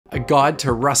A guide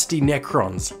to Rusty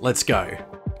Necrons, let's go.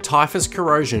 Typhus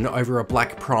corrosion over a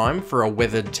black prime for a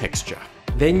weathered texture.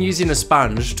 Then using a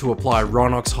sponge to apply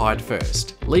Rhinox hide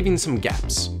first, leaving some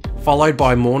gaps. Followed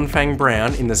by Mournfang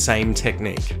brown in the same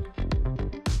technique.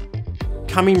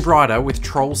 Coming brighter with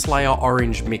Troll Slayer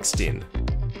orange mixed in.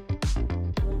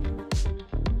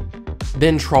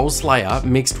 Then Troll Slayer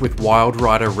mixed with Wild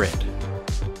Rider red.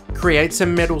 Create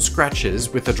some metal scratches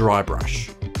with a dry brush.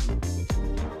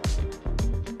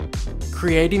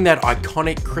 Creating that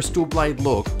iconic crystal blade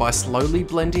look by slowly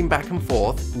blending back and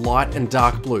forth light and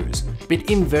dark blues, but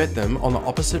invert them on the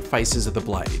opposite faces of the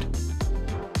blade.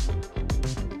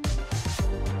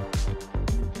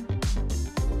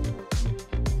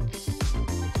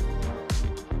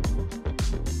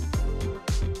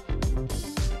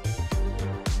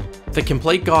 The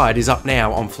complete guide is up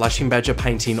now on Flashing Badger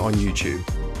Painting on YouTube.